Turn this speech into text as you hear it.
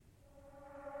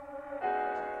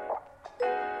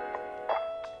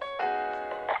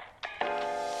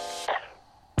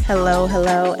Hello,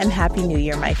 hello, and Happy New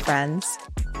Year, my friends.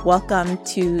 Welcome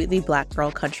to the Black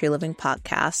Girl Country Living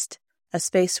Podcast, a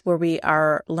space where we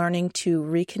are learning to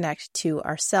reconnect to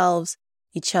ourselves,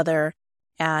 each other,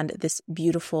 and this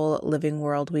beautiful living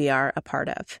world we are a part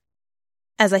of.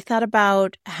 As I thought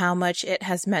about how much it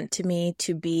has meant to me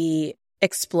to be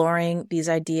exploring these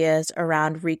ideas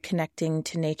around reconnecting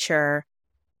to nature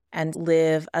and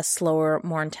live a slower,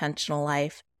 more intentional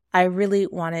life, I really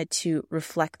wanted to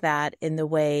reflect that in the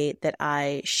way that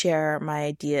I share my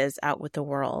ideas out with the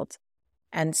world.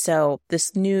 And so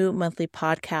this new monthly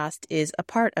podcast is a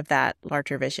part of that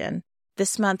larger vision.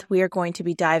 This month, we are going to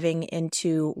be diving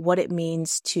into what it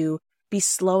means to be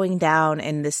slowing down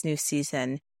in this new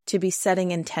season, to be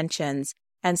setting intentions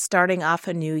and starting off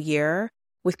a new year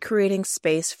with creating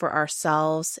space for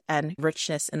ourselves and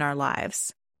richness in our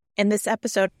lives. In this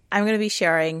episode, I'm going to be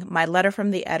sharing my letter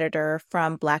from the editor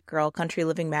from Black Girl Country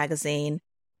Living magazine.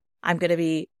 I'm going to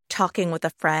be talking with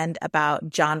a friend about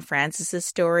John Francis's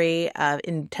story of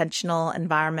intentional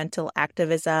environmental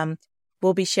activism.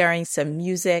 We'll be sharing some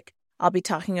music. I'll be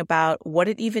talking about what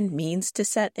it even means to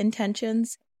set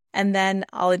intentions. And then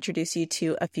I'll introduce you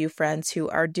to a few friends who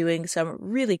are doing some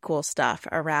really cool stuff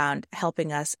around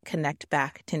helping us connect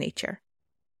back to nature.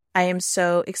 I am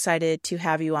so excited to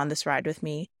have you on this ride with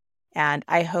me. And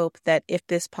I hope that if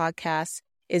this podcast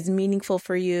is meaningful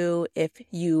for you, if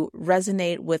you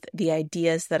resonate with the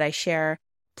ideas that I share,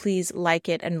 please like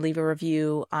it and leave a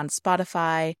review on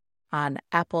Spotify, on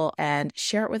Apple, and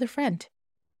share it with a friend.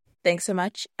 Thanks so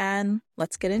much, and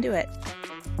let's get into it.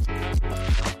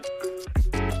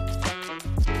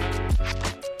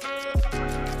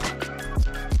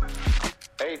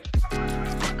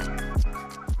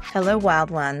 Hello,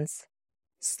 wild ones.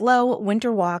 Slow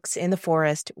winter walks in the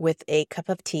forest with a cup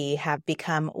of tea have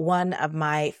become one of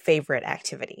my favorite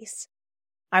activities.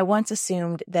 I once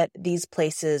assumed that these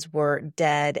places were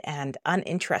dead and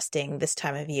uninteresting this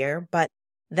time of year, but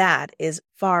that is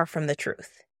far from the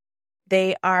truth.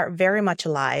 They are very much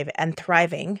alive and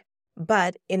thriving,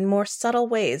 but in more subtle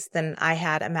ways than I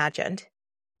had imagined,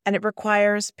 and it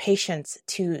requires patience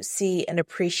to see and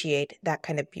appreciate that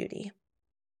kind of beauty.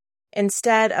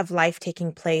 Instead of life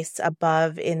taking place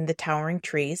above in the towering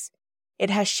trees, it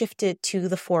has shifted to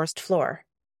the forest floor.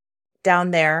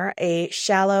 Down there, a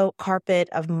shallow carpet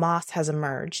of moss has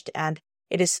emerged, and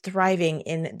it is thriving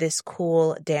in this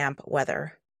cool, damp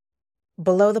weather.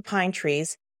 Below the pine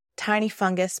trees, tiny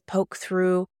fungus poke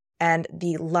through, and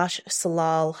the lush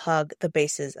salal hug the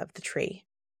bases of the tree.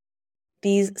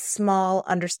 These small,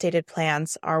 understated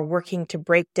plants are working to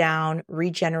break down,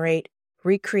 regenerate,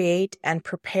 recreate, and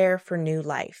prepare for new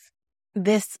life.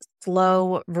 This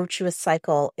slow, virtuous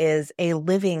cycle is a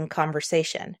living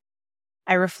conversation.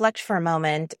 I reflect for a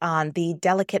moment on the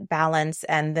delicate balance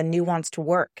and the nuanced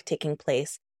work taking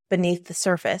place beneath the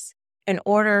surface in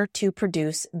order to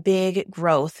produce big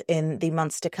growth in the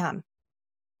months to come.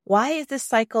 Why is this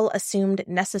cycle assumed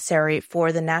necessary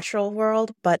for the natural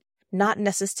world, but not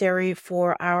necessary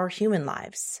for our human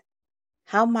lives?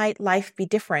 How might life be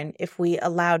different if we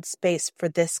allowed space for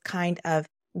this kind of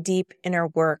deep inner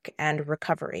work and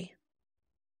recovery?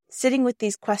 Sitting with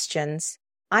these questions,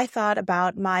 I thought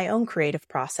about my own creative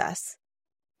process.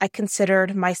 I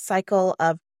considered my cycle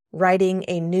of writing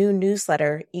a new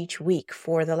newsletter each week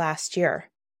for the last year.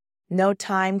 No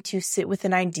time to sit with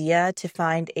an idea to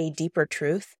find a deeper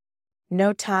truth.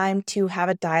 No time to have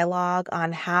a dialogue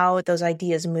on how those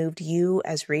ideas moved you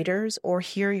as readers or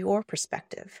hear your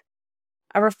perspective.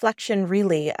 A reflection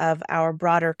really of our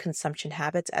broader consumption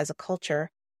habits as a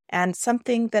culture, and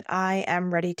something that I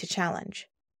am ready to challenge.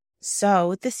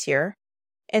 So this year,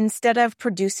 instead of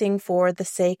producing for the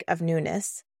sake of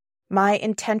newness, my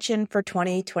intention for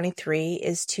 2023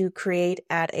 is to create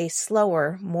at a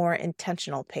slower, more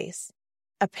intentional pace,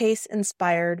 a pace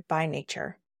inspired by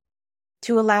nature,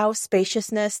 to allow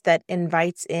spaciousness that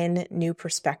invites in new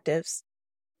perspectives,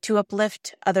 to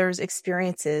uplift others'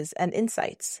 experiences and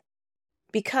insights.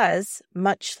 Because,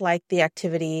 much like the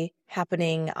activity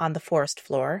happening on the forest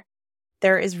floor,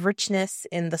 there is richness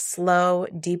in the slow,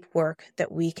 deep work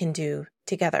that we can do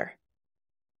together.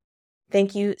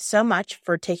 Thank you so much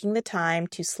for taking the time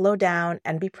to slow down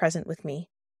and be present with me.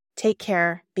 Take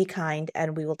care, be kind,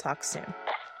 and we will talk soon.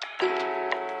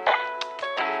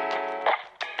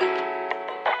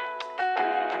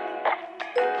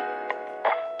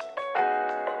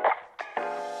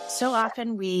 So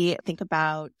often we think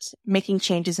about making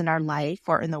changes in our life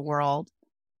or in the world,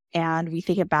 and we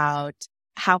think about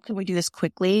how can we do this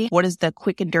quickly? What is the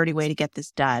quick and dirty way to get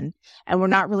this done? And we're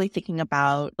not really thinking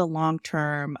about the long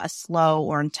term, a slow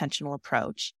or intentional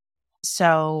approach.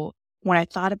 So when I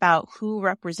thought about who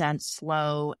represents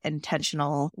slow,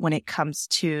 intentional when it comes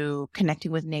to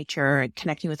connecting with nature and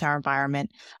connecting with our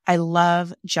environment, I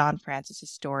love John Francis's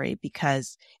story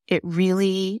because it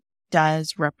really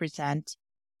does represent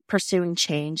pursuing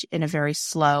change in a very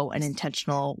slow and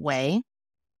intentional way.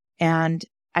 And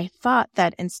I thought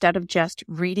that instead of just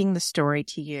reading the story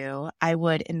to you, I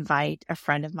would invite a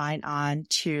friend of mine on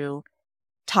to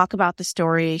talk about the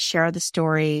story, share the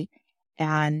story,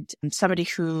 and somebody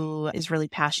who is really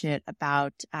passionate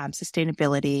about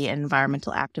sustainability and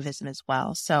environmental activism as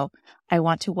well. So I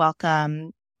want to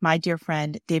welcome my dear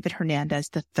friend, David Hernandez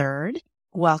III.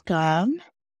 Welcome.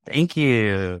 Thank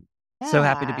you. So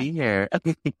happy to Yeah. be here.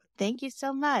 Thank you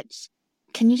so much.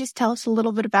 Can you just tell us a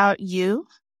little bit about you?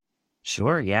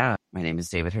 Sure, yeah. My name is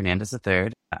David Hernandez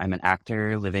III. I'm an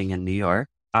actor living in New York.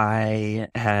 I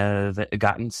have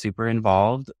gotten super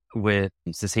involved with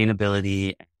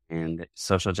sustainability and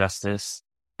social justice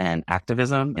and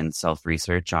activism and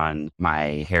self-research on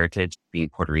my heritage, being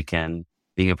Puerto Rican,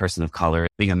 being a person of color,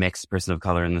 being a mixed person of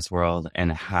color in this world,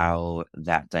 and how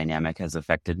that dynamic has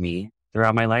affected me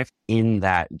throughout my life. In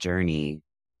that journey,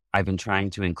 I've been trying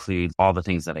to include all the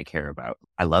things that I care about.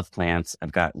 I love plants.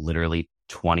 I've got literally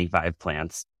 25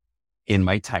 plants in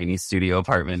my tiny studio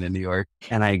apartment in New York.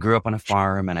 And I grew up on a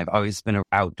farm and I've always been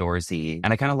outdoorsy.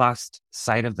 And I kind of lost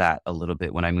sight of that a little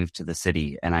bit when I moved to the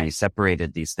city. And I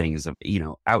separated these things of,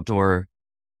 outdoor,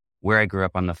 where I grew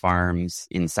up on the farms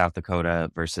in South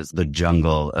Dakota versus the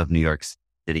jungle of New York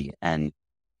City. And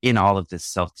in all of this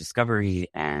self-discovery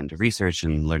and research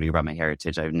and learning about my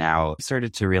heritage, I've now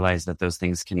started to realize that those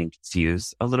things can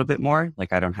fuse a little bit more.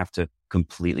 Like I don't have to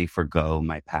completely forgo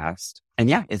my past. And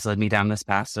yeah, it's led me down this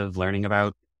path of learning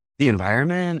about the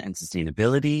environment and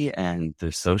sustainability and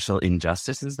the social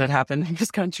injustices that happen in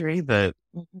this country that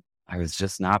I was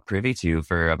just not privy to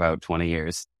for about 20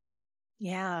 years.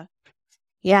 Yeah.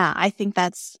 Yeah, I think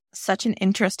that's such an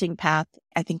interesting path.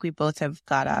 I think we both have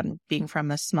got on being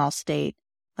from a small state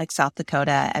like South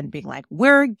Dakota and being like,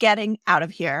 we're getting out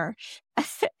of here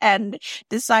and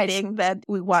deciding that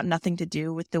we want nothing to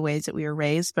do with the ways that we were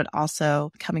raised, but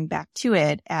also coming back to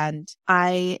it. And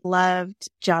I loved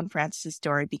John Francis's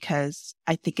story because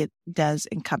I think it does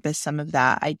encompass some of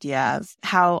that idea of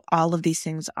how all of these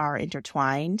things are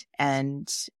intertwined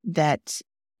and that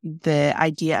the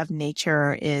idea of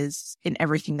nature is in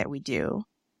everything that we do.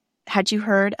 Had you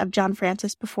heard of John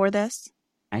Francis before this?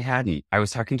 I hadn't. I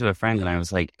was talking to a friend and I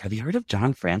was like, have you heard of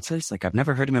John Francis? Like, I've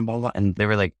never heard of him, blah, blah. And they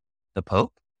were like, the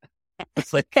Pope?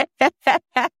 It's like,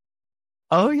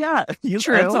 oh yeah.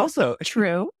 True. That's also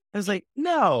true. I was like,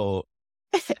 no.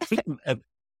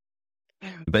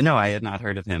 But no, I had not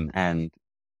heard of him. And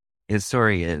his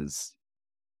story is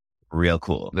real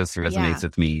cool. This resonates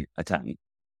with me a ton.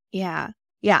 Yeah.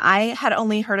 Yeah. I had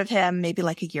only heard of him maybe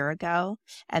like a year ago.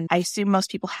 And I assume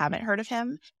most people haven't heard of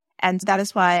him. And that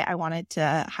is why I wanted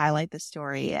to highlight the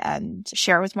story and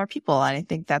share it with more people. And I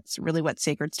think that's really what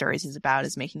Sacred Stories is about,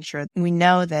 is making sure we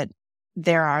know that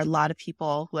there are a lot of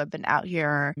people who have been out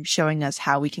here showing us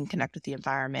how we can connect with the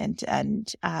environment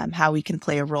and how we can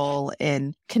play a role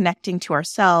in connecting to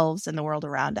ourselves and the world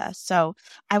around us. So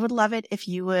I would love it if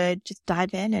you would just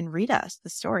dive in and read us the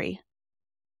story.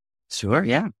 Sure,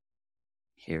 yeah.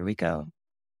 Here we go.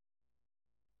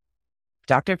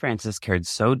 Dr. Francis cared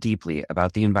so deeply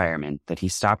about the environment that he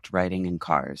stopped riding in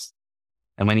cars.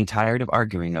 And when he tired of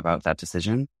arguing about that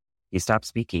decision, he stopped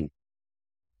speaking.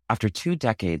 After 2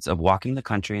 decades of walking the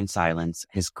country in silence,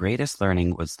 his greatest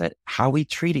learning was that how we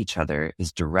treat each other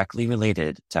is directly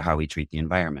related to how we treat the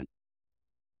environment.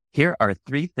 Here are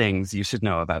 3 things you should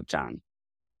know about John.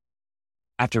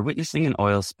 After witnessing an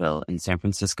oil spill in San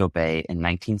Francisco Bay in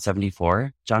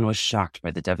 1974, John was shocked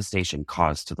by the devastation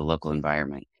caused to the local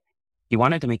environment. He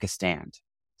wanted to make a stand,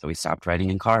 so he stopped riding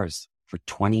in cars for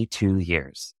 22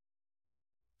 years.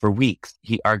 For weeks,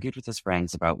 he argued with his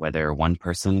friends about whether one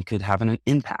person could have an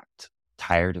impact.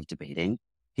 Tired of debating,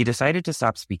 he decided to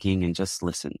stop speaking and just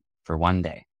listen for one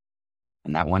day.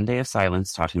 And that one day of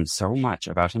silence taught him so much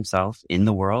about himself in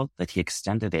the world that he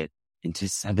extended it into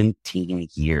 17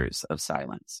 years of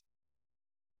silence.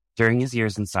 During his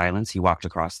years in silence, he walked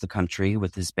across the country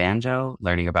with his banjo,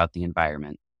 learning about the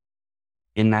environment.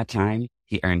 In that time,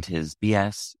 he earned his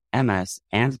BS, MS,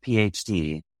 and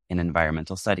PhD in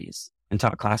environmental studies and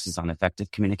taught classes on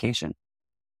effective communication.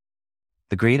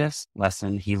 The greatest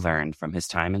lesson he learned from his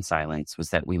time in silence was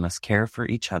that we must care for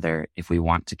each other if we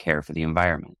want to care for the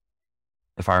environment.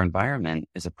 If our environment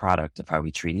is a product of how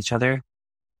we treat each other,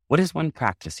 what is one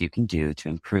practice you can do to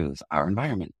improve our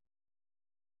environment?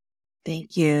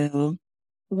 Thank you.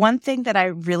 One thing that I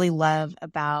really love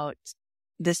about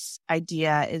this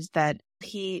idea is that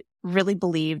he really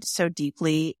believed so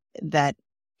deeply that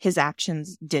his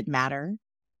actions did matter.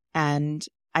 And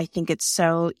I think it's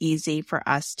so easy for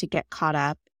us to get caught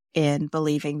up in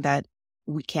believing that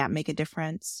we can't make a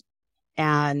difference,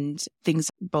 and things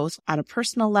both on a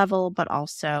personal level, but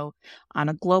also on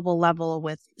a global level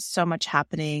with so much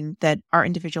happening that our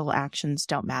individual actions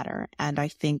don't matter. And I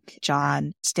think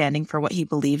John standing for what he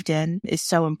believed in is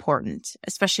so important,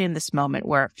 especially in this moment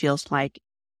where it feels like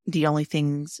the only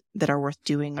things that are worth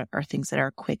doing are things that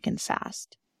are quick and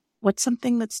fast. What's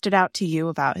something that stood out to you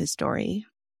about his story?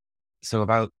 So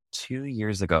about 2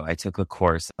 years ago, I took a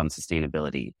course on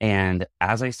sustainability. And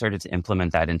as I started to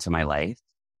implement that into my life,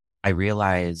 I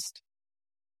realized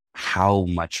how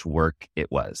much work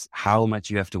it was, how much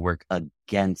you have to work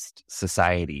against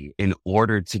society in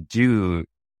order to do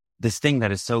this thing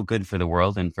that is so good for the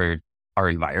world and for our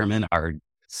environment. Our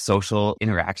social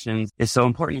interactions is so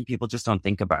important, and people just don't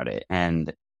think about it.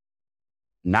 And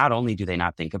not only do they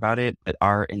not think about it, but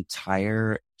our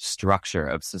entire structure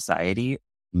of society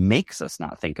makes us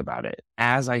not think about it.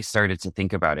 As I started to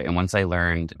think about it, and once I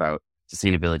learned about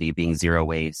sustainability being zero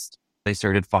waste, I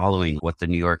started following what the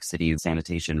New York City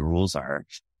sanitation rules are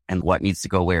and what needs to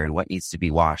go where and what needs to be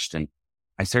washed. And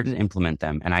I started to implement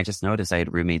them. And I just noticed I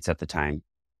had roommates at the time,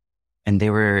 and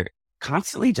they were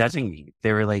constantly judging me.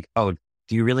 They were like, "Oh,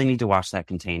 do you really need to wash that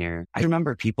container?" I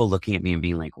remember people looking at me and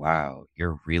being like, "Wow,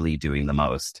 you're really doing the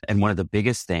most." And one of the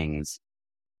biggest things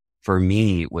for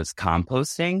me was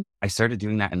composting. I started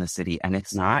doing that in the city, and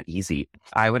it's not easy.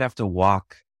 I would have to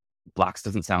walk. Blocks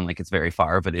doesn't sound like it's very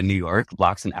far, but in New York,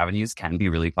 blocks and avenues can be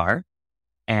really far.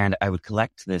 And I would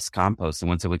collect this compost. And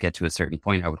once it would get to a certain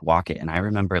point, I would walk it. And I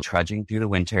remember trudging through the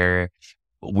winter,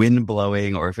 wind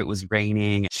blowing, or if it was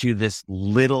raining, to this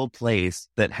little place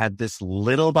that had this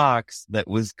little box that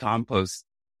was compost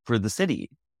for the city.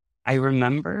 I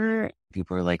remember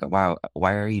people were like, "Wow,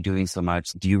 why are you doing so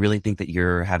much? Do you really think that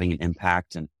you're having an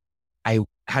impact?" And I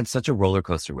had such a roller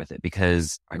coaster with it,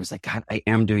 because I was like, "God, I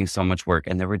am doing so much work."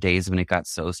 And there were days when it got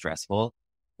so stressful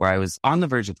where I was on the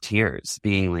verge of tears,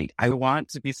 being like, I want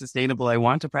to be sustainable. I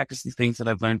want to practice these things that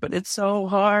I've learned, but it's so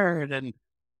hard. And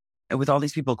with all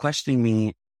these people questioning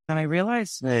me, and I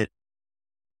realized that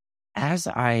as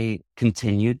I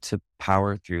continued to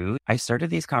power through, I started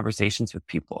these conversations with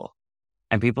people,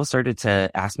 and people started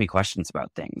to ask me questions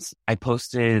about things. I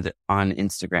posted on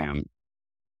Instagram,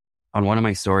 on one of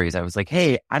my stories, I was like,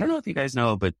 "Hey, I don't know if you guys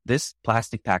know, but this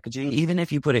plastic packaging, even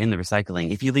if you put it in the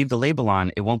recycling, if you leave the label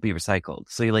on, it won't be recycled.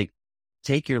 So you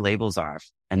take your labels off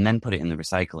and then put it in the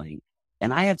recycling."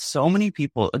 And I had so many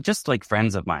people, just like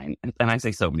friends of mine, and I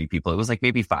say so many people, it was like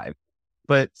maybe 5,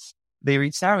 but they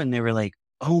reached out and they were like,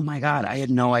 "Oh my God, I had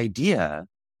no idea.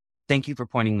 Thank you for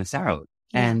pointing this out."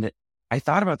 Yeah. And I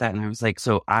thought about that, and I was like,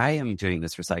 so I am doing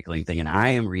this recycling thing, and I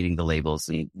am reading the labels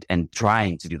and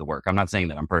trying to do the work. I'm not saying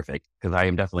that I'm perfect, because I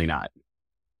am definitely not.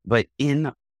 But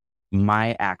in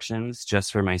my actions,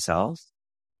 just for myself,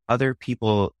 other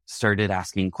people started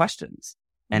asking questions.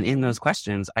 And in those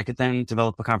questions, I could then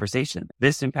develop a conversation.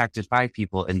 This impacted 5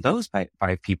 people, and those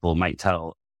 5 people might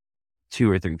tell 2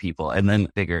 or 3 people, and then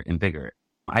bigger and bigger.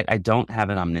 I don't have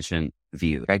an omniscient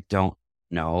view. I don't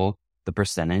know the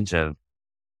percentage of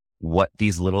what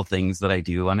these little things that I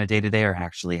do on a day-to-day are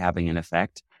actually having an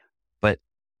effect, but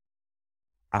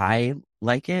I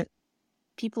like it.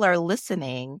 People are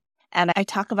listening. And I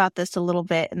talk about this a little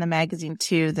bit in the magazine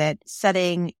too, that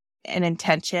setting an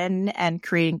intention and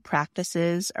creating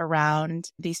practices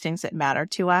around these things that matter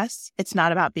to us. It's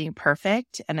not about being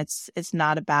perfect, and it's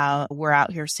not about we're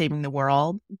out here saving the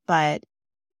world, but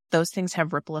those things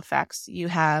have ripple effects. You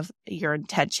have your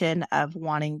intention of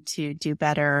wanting to do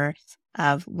better,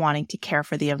 of wanting to care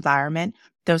for the environment.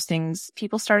 Those things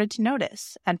people started to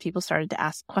notice, and people started to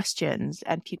ask questions,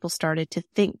 and people started to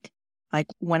think, like,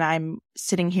 when I'm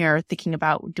sitting here thinking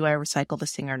about, do I recycle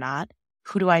this thing or not?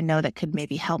 Who do I know that could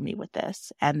maybe help me with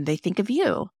this? And they think of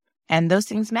you, and those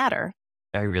things matter.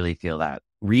 I really feel that.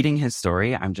 Reading his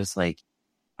story, I'm just like,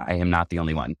 I am not the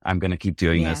only one. I'm going to keep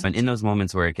doing this. And in those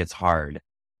moments where it gets hard,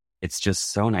 it's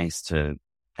just so nice to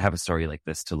have a story like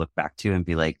this to look back to and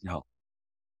be like, no,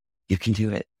 you can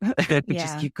do it.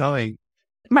 Just keep going.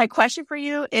 My question for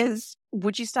you is,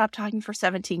 would you stop talking for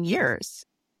 17 years?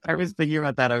 I was thinking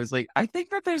about that. I was like, I think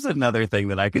that there's another thing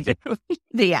that I could do.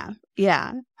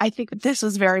 Yeah. I think this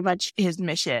was very much his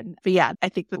mission. But yeah, I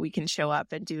think that we can show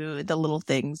up and do the little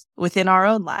things within our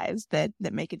own lives that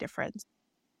make a difference.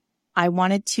 I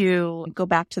wanted to go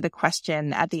back to the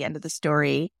question at the end of the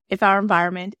story. If our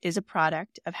environment is a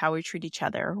product of how we treat each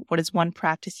other, what is one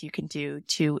practice you can do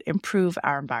to improve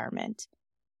our environment?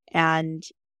 And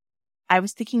I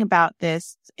was thinking about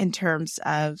this in terms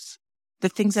of the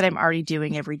things that I'm already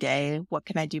doing every day. What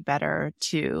can I do better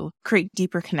to create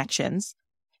deeper connections?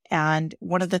 And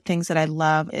one of the things that I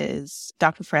love is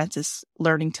Dr. Francis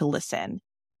learning to listen.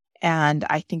 And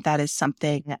I think that is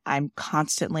something I'm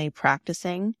constantly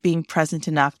practicing, being present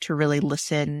enough to really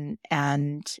listen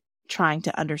and trying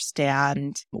to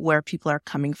understand where people are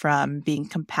coming from, being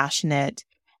compassionate,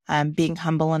 being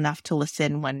humble enough to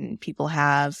listen when people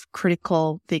have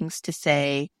critical things to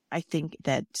say. I think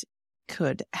that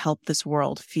could help this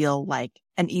world feel like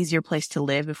an easier place to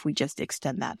live if we just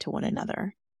extend that to one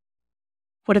another.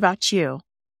 What about you?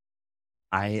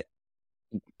 I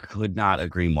could not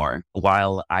agree more.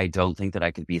 While I don't think that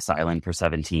I could be silent for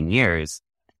 17 years,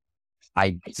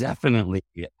 I definitely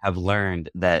have learned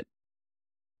that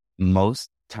most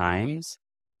times,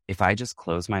 if I just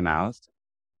close my mouth,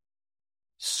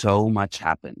 so much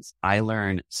happens. I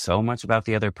learn so much about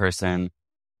the other person.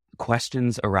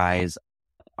 Questions arise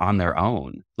on their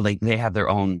own. Like they have their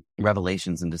own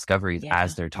revelations and discoveries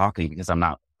as they're talking because I'm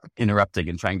not interrupting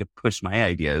and trying to push my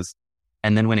ideas.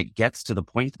 And then when it gets to the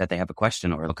point that they have a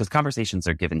question, or because conversations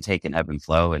are give and take and ebb and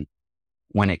flow. And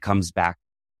when it comes back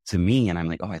to me and I'm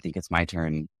like, oh, I think it's my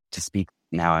turn to speak.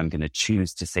 Now I'm going to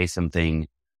choose to say something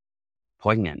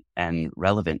poignant and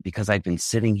relevant because I've been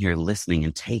sitting here listening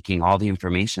and taking all the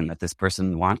information that this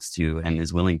person wants to and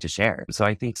is willing to share. So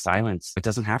I think silence, it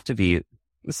doesn't have to be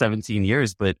 17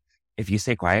 years, but if you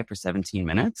stay quiet for 17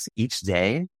 minutes each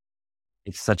day,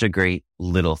 it's such a great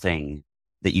little thing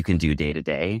that you can do day to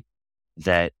day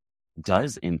that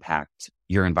does impact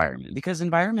your environment, because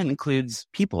environment includes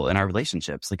people in our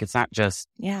relationships. Like it's not just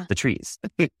the trees.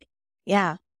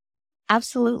 Yeah,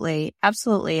 absolutely.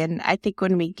 Absolutely. And I think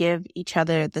when we give each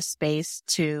other the space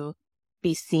to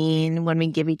be seen, when we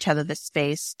give each other the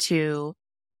space to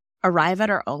arrive at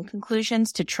our own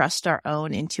conclusions, to trust our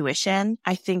own intuition,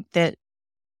 I think that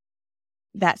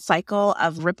that cycle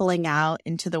of rippling out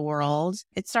into the world,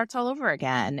 it starts all over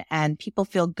again. And people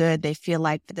feel good. They feel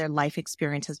like their life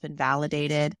experience has been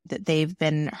validated, that they've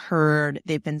been heard,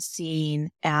 they've been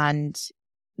seen, and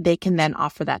they can then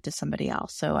offer that to somebody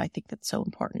else. So I think that's so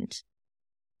important.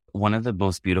 One of the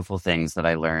most beautiful things that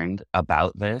I learned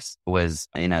about this was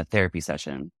in a therapy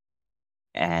session.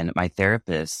 And my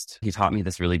therapist, he taught me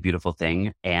this really beautiful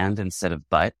thing, and instead of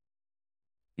but,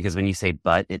 because when you say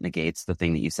but, it negates the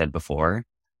thing that you said before.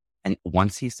 And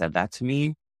once he said that to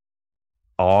me,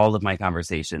 all of my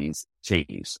conversations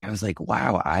changed. I was like,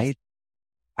 wow,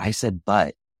 I said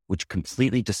but, which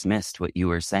completely dismissed what you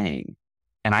were saying.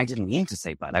 And I didn't mean to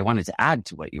say but. I wanted to add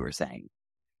to what you were saying.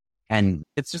 And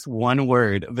it's just one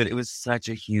word, but it was such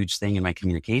a huge thing in my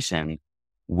communication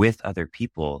with other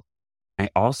people. I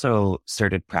also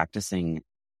started practicing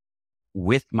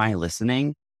with my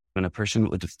listening. When a person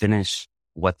would finish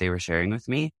what they were sharing with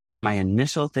me, my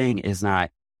initial thing is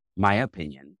not my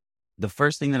opinion. The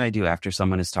first thing that I do after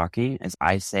someone is talking is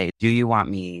I say, do you want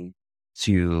me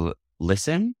to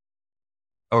listen,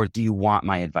 or do you want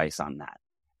my advice on that?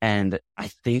 And I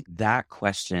think that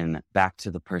question back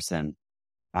to the person,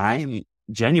 I'm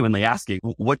genuinely asking,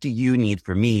 what do you need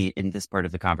from me in this part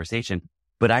of the conversation?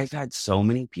 But I've had so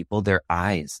many people, their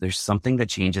eyes, there's something that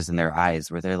changes in their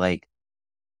eyes where they're like,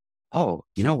 oh,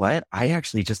 you know what? I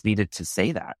actually just needed to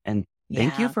say that. And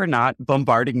thank you for not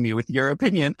bombarding me with your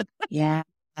opinion. Yeah.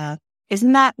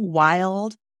 Isn't that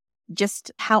wild?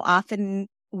 Just how often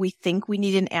we think we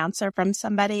need an answer from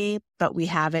somebody, but we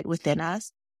have it within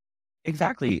us.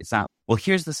 Exactly. It's not, well,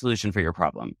 here's the solution for your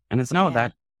problem. And it's no,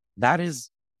 that is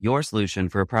your solution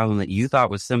for a problem that you thought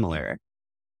was similar.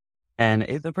 And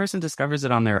if the person discovers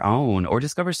it on their own or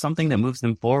discovers something that moves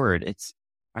them forward,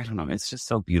 I don't know, it's just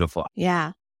so beautiful.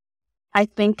 Yeah. I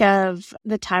think of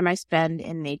the time I spend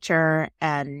in nature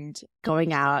and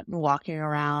going out and walking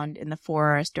around in the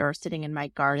forest or sitting in my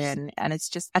garden. And it's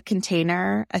just a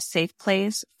container, a safe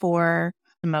place for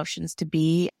emotions to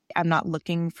be. I'm not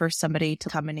looking for somebody to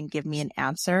come in and give me an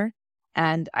answer.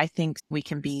 And I think we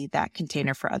can be that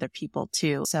container for other people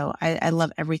too. So I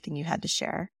love everything you had to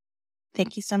share.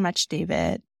 Thank you so much,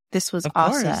 David. This was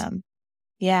awesome.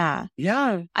 Yeah.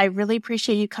 I really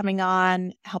appreciate you coming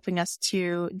on, helping us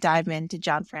to dive into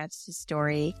John Francis'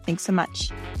 story. Thanks so much.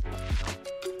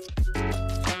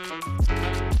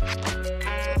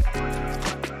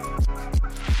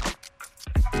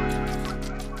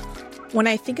 When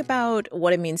I think about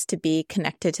what it means to be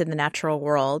connected to the natural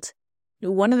world,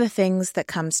 one of the things that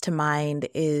comes to mind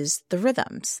is the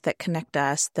rhythms that connect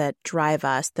us, that drive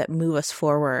us, that move us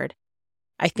forward.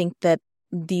 I think that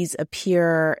these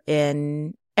appear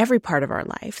in every part of our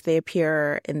life. They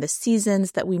appear in the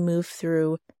seasons that we move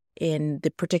through, in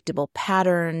the predictable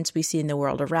patterns we see in the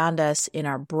world around us, in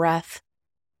our breath.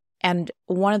 And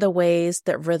one of the ways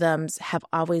that rhythms have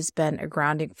always been a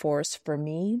grounding force for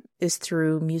me is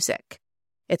through music.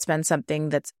 It's been something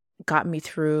that's got me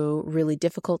through really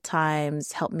difficult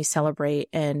times, helped me celebrate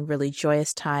in really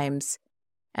joyous times.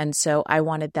 And so I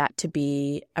wanted that to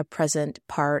be a present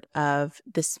part of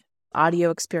this audio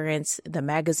experience, the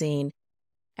magazine.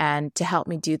 And to help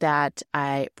me do that,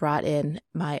 I brought in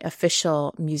my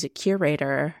official music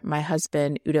curator, my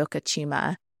husband, Udoka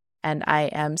Chima. And I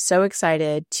am so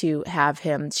excited to have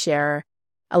him share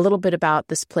a little bit about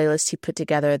this playlist he put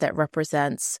together that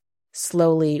represents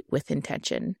Slowly with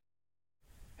Intention.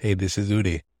 Hey, this is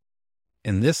Udi.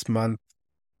 In this month,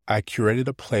 I curated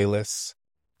a playlist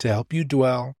to help you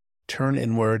dwell, turn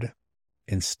inward,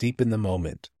 and steep in the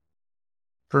moment.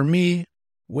 For me,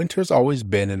 winter's always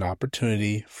been an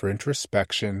opportunity for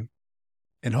introspection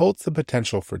and holds the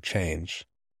potential for change.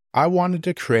 I wanted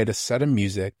to create a set of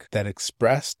music that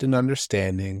expressed an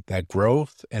understanding that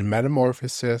growth and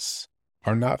metamorphosis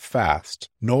are not fast,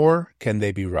 nor can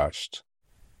they be rushed.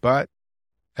 But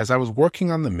as I was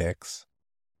working on the mix,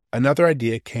 another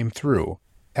idea came through,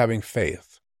 having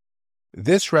faith.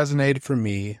 This resonated for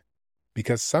me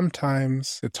because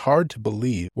sometimes it's hard to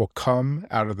believe will come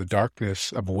out of the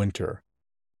darkness of winter.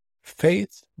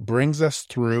 Faith brings us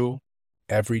through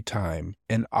every time,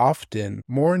 and often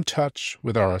more in touch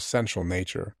with our essential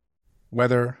nature.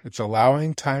 Whether it's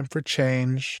allowing time for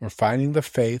change or finding the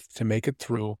faith to make it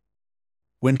through,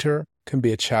 winter can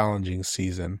be a challenging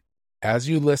season. As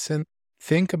you listen,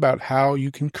 think about how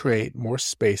you can create more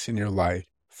space in your life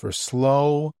for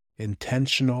slow,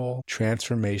 intentional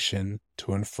transformation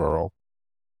to unfurl.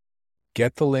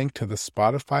 Get the link to the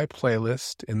Spotify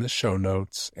playlist in the show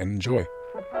notes and enjoy.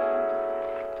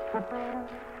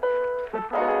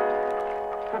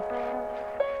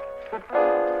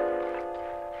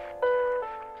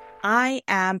 I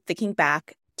am thinking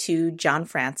back to John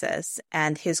Francis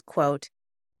and his quote,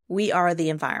 "We are the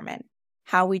environment.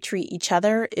 How we treat each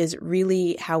other is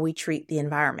really how we treat the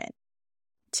environment."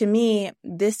 To me,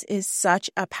 this is such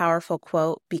a powerful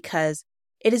quote because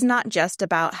it is not just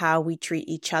about how we treat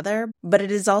each other, but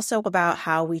it is also about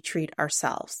how we treat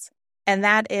ourselves. And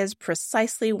that is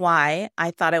precisely why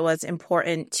I thought it was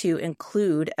important to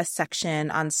include a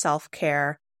section on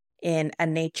self-care in a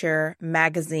nature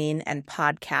magazine and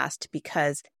podcast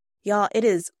because, y'all, it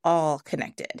is all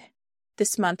connected.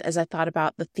 This month, as I thought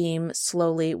about the theme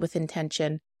Slowly with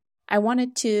Intention, I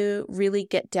wanted to really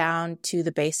get down to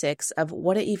the basics of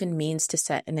what it even means to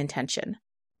set an intention.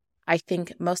 I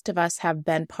think most of us have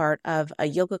been part of a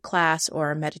yoga class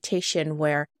or a meditation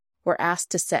where we're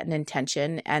asked to set an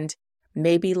intention, and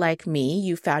maybe like me,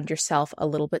 you found yourself a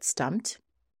little bit stumped.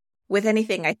 With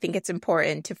anything, I think it's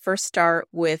important to first start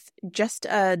with just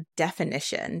a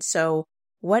definition. So,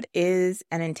 what is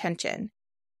an intention?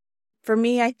 For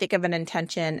me, I think of an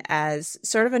intention as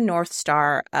sort of a North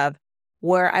Star of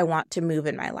where I want to move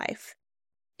in my life.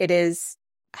 It is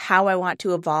how I want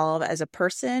to evolve as a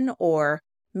person or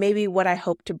maybe what I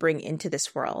hope to bring into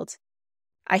this world.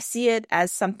 I see it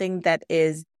as something that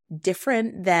is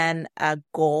different than a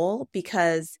goal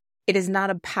because it is not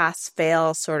a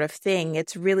pass-fail sort of thing.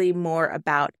 It's really more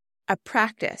about a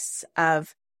practice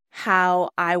of how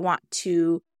I want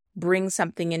to bring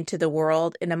something into the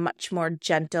world in a much more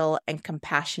gentle and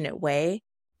compassionate way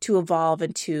to evolve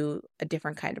into a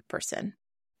different kind of person.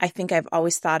 I think I've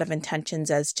always thought of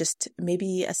intentions as just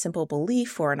maybe a simple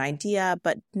belief or an idea,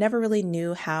 but never really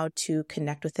knew how to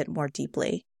connect with it more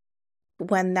deeply.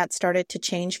 When that started to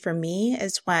change for me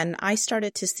is when I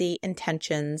started to see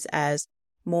intentions as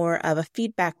more of a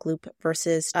feedback loop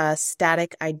versus a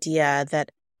static idea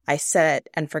that I set it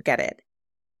and forget it.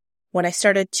 When I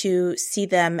started to see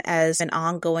them as an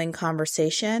ongoing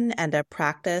conversation and a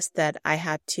practice that I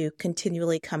had to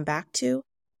continually come back to,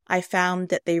 I found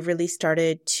that they really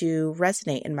started to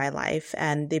resonate in my life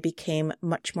and they became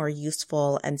much more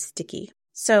useful and sticky.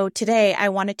 So today I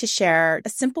wanted to share a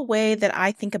simple way that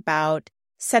I think about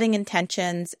setting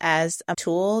intentions as a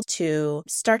tool to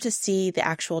start to see the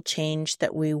actual change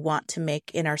that we want to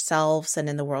make in ourselves and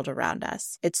in the world around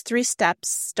us. It's 3 steps,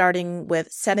 starting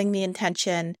with setting the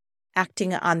intention,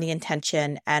 acting on the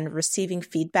intention, and receiving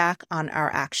feedback on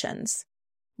our actions.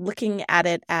 Looking at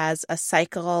it as a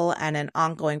cycle and an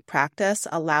ongoing practice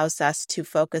allows us to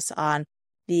focus on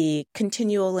the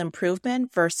continual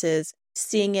improvement versus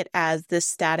seeing it as this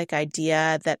static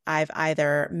idea that I've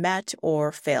either met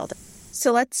or failed.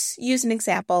 So let's use an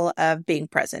example of being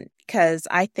present, because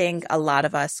I think a lot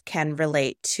of us can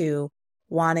relate to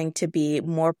wanting to be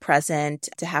more present,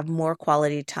 to have more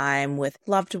quality time with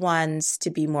loved ones, to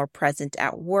be more present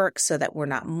at work so that we're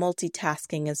not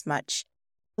multitasking as much.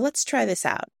 Let's try this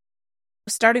out.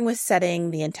 Starting with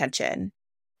setting the intention,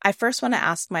 I first want to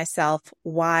ask myself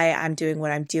why I'm doing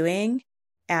what I'm doing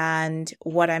and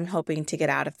what I'm hoping to get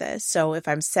out of this. So if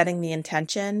I'm setting the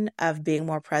intention of being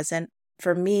more present,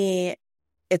 for me,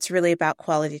 it's really about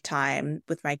quality time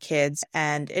with my kids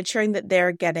and ensuring that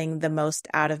they're getting the most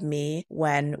out of me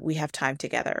when we have time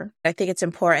together. I think it's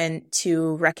important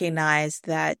to recognize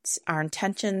that our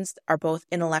intentions are both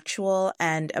intellectual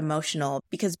and emotional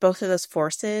because both of those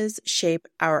forces shape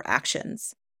our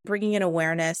actions. Bringing in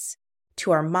awareness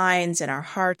to our minds and our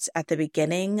hearts at the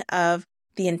beginning of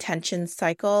the intention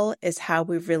cycle is how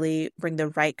we really bring the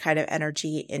right kind of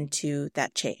energy into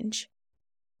that change.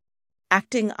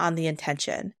 Acting on the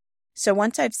intention. So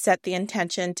once I've set the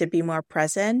intention to be more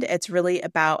present, it's really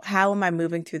about how am I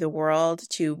moving through the world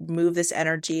to move this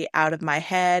energy out of my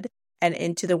head and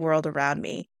into the world around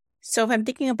me. So if I'm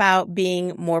thinking about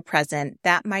being more present,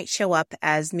 that might show up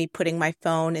as me putting my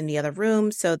phone in the other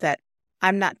room so that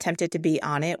I'm not tempted to be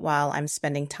on it while I'm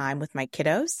spending time with my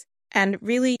kiddos, and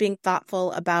really being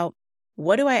thoughtful about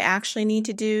what do I actually need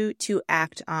to do to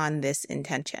act on this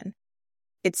intention.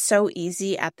 It's so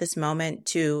easy at this moment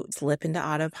to slip into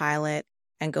autopilot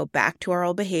and go back to our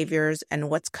old behaviors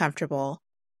and what's comfortable.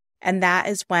 And that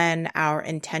is when our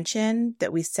intention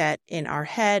that we set in our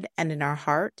head and in our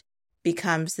heart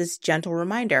becomes this gentle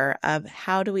reminder of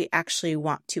how do we actually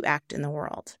want to act in the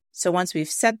world. So once we've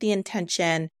set the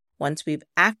intention, once we've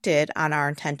acted on our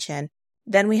intention,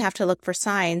 then we have to look for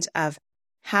signs of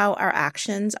how our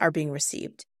actions are being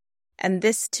received. And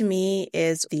this, to me,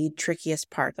 is the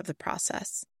trickiest part of the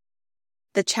process.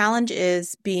 The challenge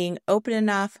is being open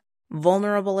enough,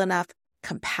 vulnerable enough,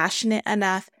 compassionate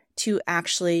enough to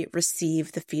actually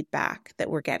receive the feedback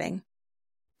that we're getting.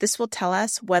 This will tell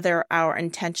us whether our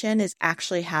intention is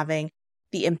actually having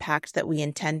the impact that we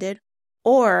intended,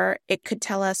 or it could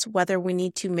tell us whether we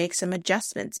need to make some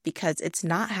adjustments because it's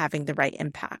not having the right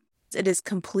impact. It is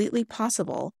completely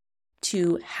possible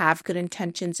to have good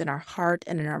intentions in our heart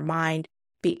and in our mind,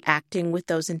 be acting with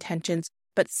those intentions,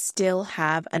 but still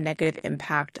have a negative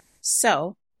impact.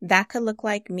 So that could look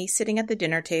like me sitting at the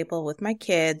dinner table with my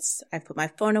kids. I put my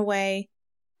phone away.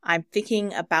 I'm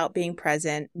thinking about being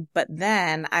present, but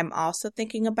then I'm also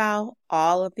thinking about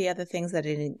all of the other things that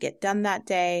I didn't get done that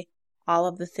day, all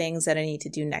of the things that I need to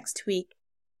do next week.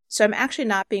 So I'm actually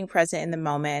not being present in the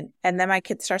moment. And then my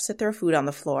kid starts to throw food on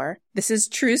the floor. This is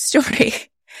true story.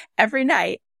 Every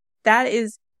night, that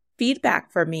is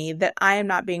feedback for me that I am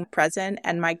not being present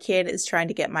and my kid is trying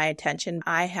to get my attention.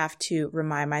 I have to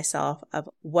remind myself of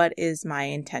what is my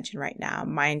intention right now.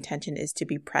 My intention is to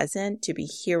be present, to be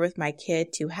here with my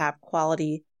kid, to have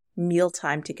quality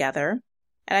mealtime together.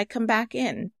 And I come back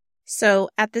in. So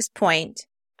at this point,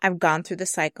 I've gone through the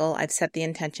cycle. I've set the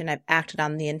intention. I've acted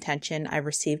on the intention. I've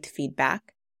received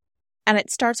feedback. And it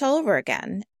starts all over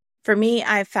again. For me,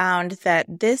 I found that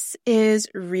this is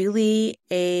really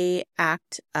an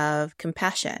act of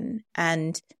compassion.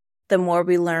 And the more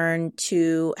we learn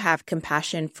to have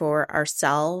compassion for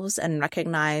ourselves and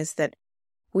recognize that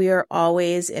we are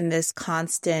always in this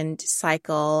constant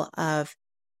cycle of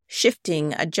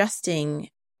shifting, adjusting,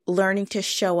 learning to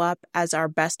show up as our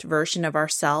best version of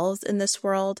ourselves in this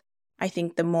world, I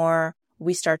think the more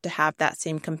we start to have that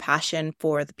same compassion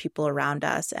for the people around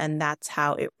us, and that's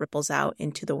how it ripples out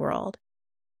into the world.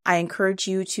 I encourage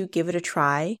you to give it a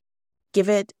try, give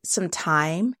it some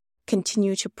time,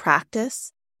 continue to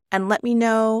practice, and let me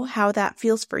know how that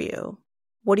feels for you.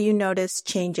 What do you notice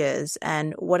changes,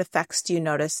 and what effects do you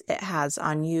notice it has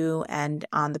on you and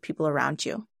on the people around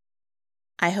you?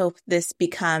 I hope this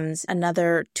becomes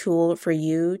another tool for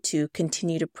you to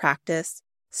continue to practice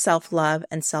self-love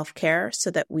and self-care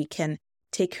so that we can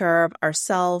take care of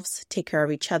ourselves, take care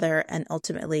of each other, and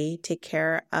ultimately take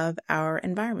care of our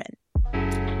environment.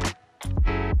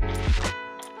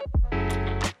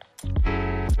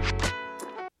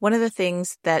 One of the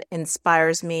things that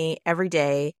inspires me every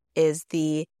day is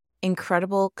the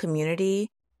incredible community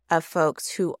of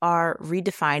folks who are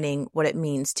redefining what it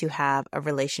means to have a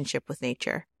relationship with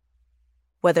nature.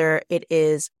 Whether it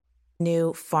is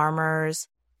new farmers,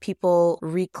 people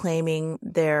reclaiming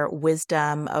their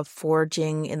wisdom of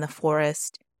foraging in the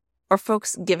forest, or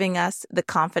folks giving us the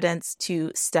confidence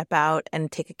to step out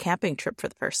and take a camping trip for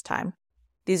the first time.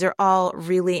 These are all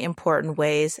really important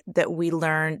ways that we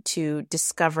learn to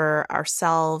discover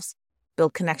ourselves,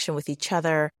 build connection with each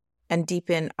other, and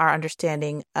deepen our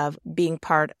understanding of being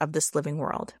part of this living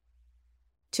world.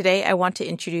 Today, I want to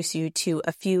introduce you to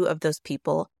a few of those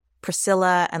people,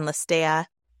 Priscilla and Listea,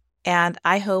 and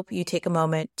I hope you take a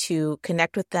moment to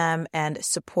connect with them and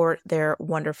support their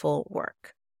wonderful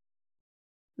work.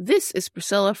 This is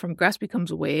Priscilla from Grass Becomes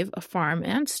a Wave, a farm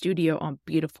and studio on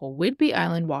beautiful Whidbey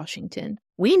Island, Washington.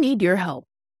 We need your help.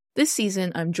 This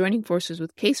season, I'm joining forces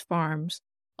with Case Farms,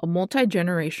 a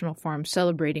multi-generational farm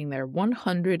celebrating their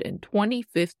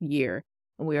 125th year,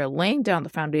 and we are laying down the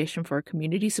foundation for a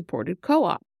community-supported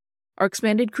co-op. Our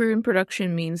expanded crew and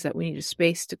production means that we need a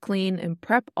space to clean and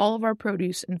prep all of our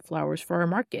produce and flowers for our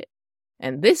market.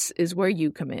 And this is where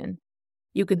you come in.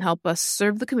 You can help us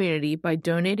serve the community by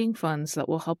donating funds that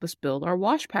will help us build our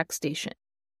wash pack station.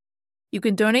 You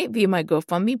can donate via my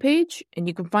GoFundMe page, and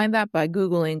you can find that by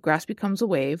Googling Grass Becomes a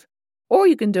Wave, or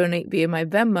you can donate via my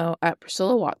Venmo at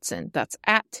Priscilla Watson. That's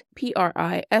at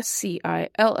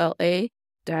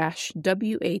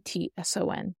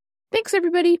PRISCILLA-WATSON. Thanks,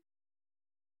 everybody.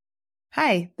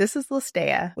 Hi, this is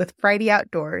Listea with Friday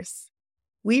Outdoors.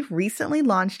 We've recently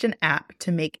launched an app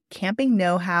to make camping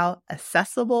know-how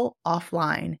accessible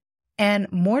offline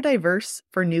and more diverse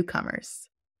for newcomers.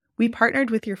 We partnered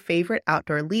with your favorite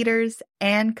outdoor leaders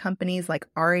and companies like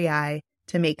REI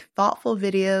to make thoughtful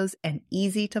videos and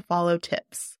easy-to-follow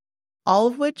tips, all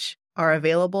of which are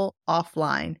available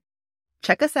offline.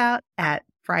 Check us out at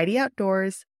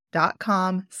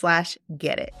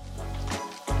FridayOutdoors.com/getit.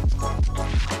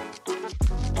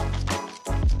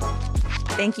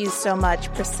 Thank you so much,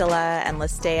 Priscilla and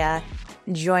Listea.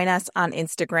 Join us on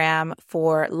Instagram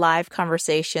for live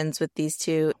conversations with these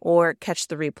two or catch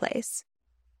the replays.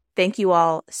 Thank you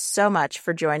all so much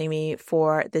for joining me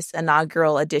for this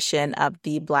inaugural edition of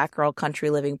the Black Girl Country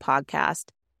Living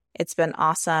podcast. It's been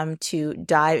awesome to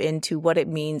dive into what it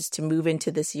means to move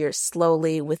into this year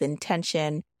slowly, with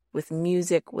intention, with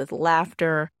music, with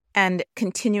laughter, and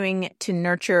continuing to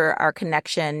nurture our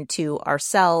connection to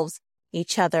ourselves,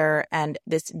 each other, and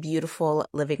this beautiful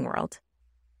living world.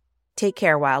 Take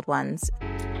care, wild ones.